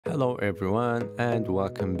Hello everyone and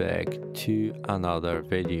welcome back to another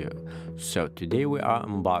video. So today we are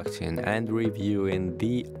unboxing and reviewing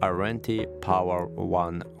the Arenti Power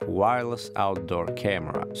One wireless outdoor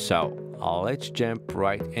camera. So let's jump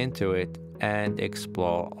right into it and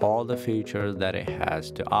explore all the features that it has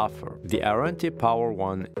to offer. The Arenti Power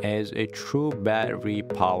One is a true battery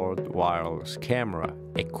powered wireless camera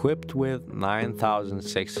equipped with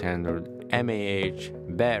 9600 mAh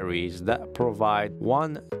batteries that provide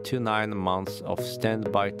 1 to 9 months of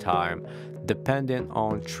standby time depending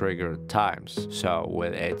on trigger times. So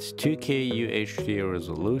with its 2K UHD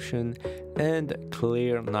resolution and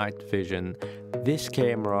clear night vision, this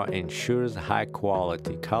camera ensures high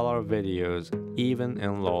quality color videos even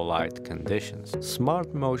in low light conditions.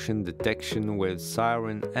 Smart motion detection with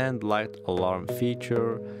siren and light alarm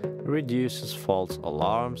feature reduces false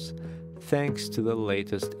alarms thanks to the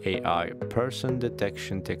latest AI person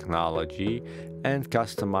detection technology and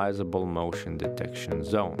customizable motion detection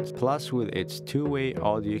zones. Plus, with its two-way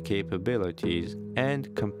audio capabilities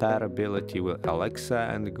and compatibility with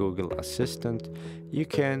Alexa and Google Assistant, you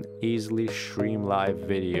can easily stream live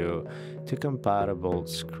video to compatible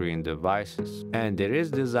screen devices. And it is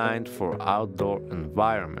designed for outdoor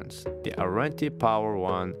environments. The Arenti Power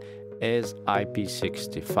One is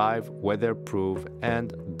IP65 weatherproof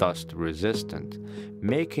and dust resistant,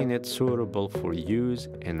 making it suitable for use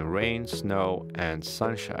in rain, snow, and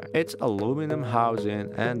sunshine. Its aluminum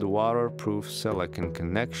housing and waterproof silicone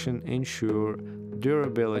connection ensure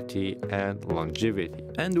durability and longevity.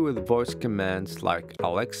 And with voice commands like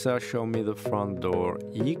Alexa, show me the front door,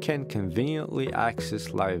 you can conveniently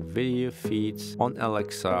access live video feeds on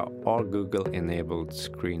Alexa or Google enabled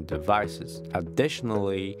screen devices.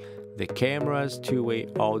 Additionally, the camera's two-way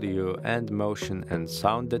audio and motion and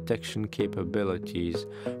sound detection capabilities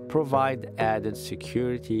provide added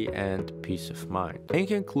security and peace of mind. In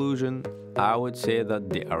conclusion, I would say that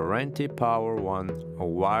the Arenti Power One, a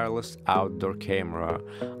wireless outdoor camera,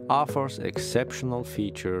 offers exceptional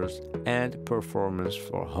features and performance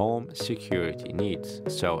for home security needs.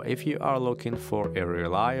 So if you are looking for a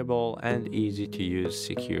reliable and easy to use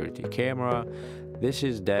security camera, this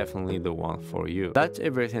is definitely the one for you. That's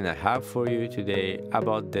everything I have for you today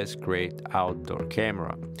about this great outdoor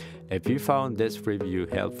camera. If you found this review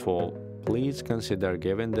helpful, please consider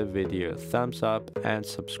giving the video a thumbs up and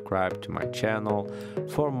subscribe to my channel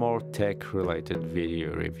for more tech related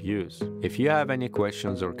video reviews. If you have any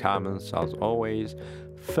questions or comments, as always,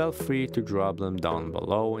 feel free to drop them down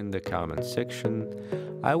below in the comment section.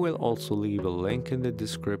 I will also leave a link in the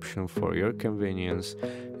description for your convenience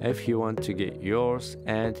if you want to get yours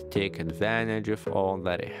and take advantage of all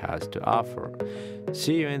that it has to offer.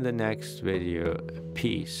 See you in the next video.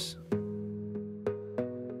 Peace.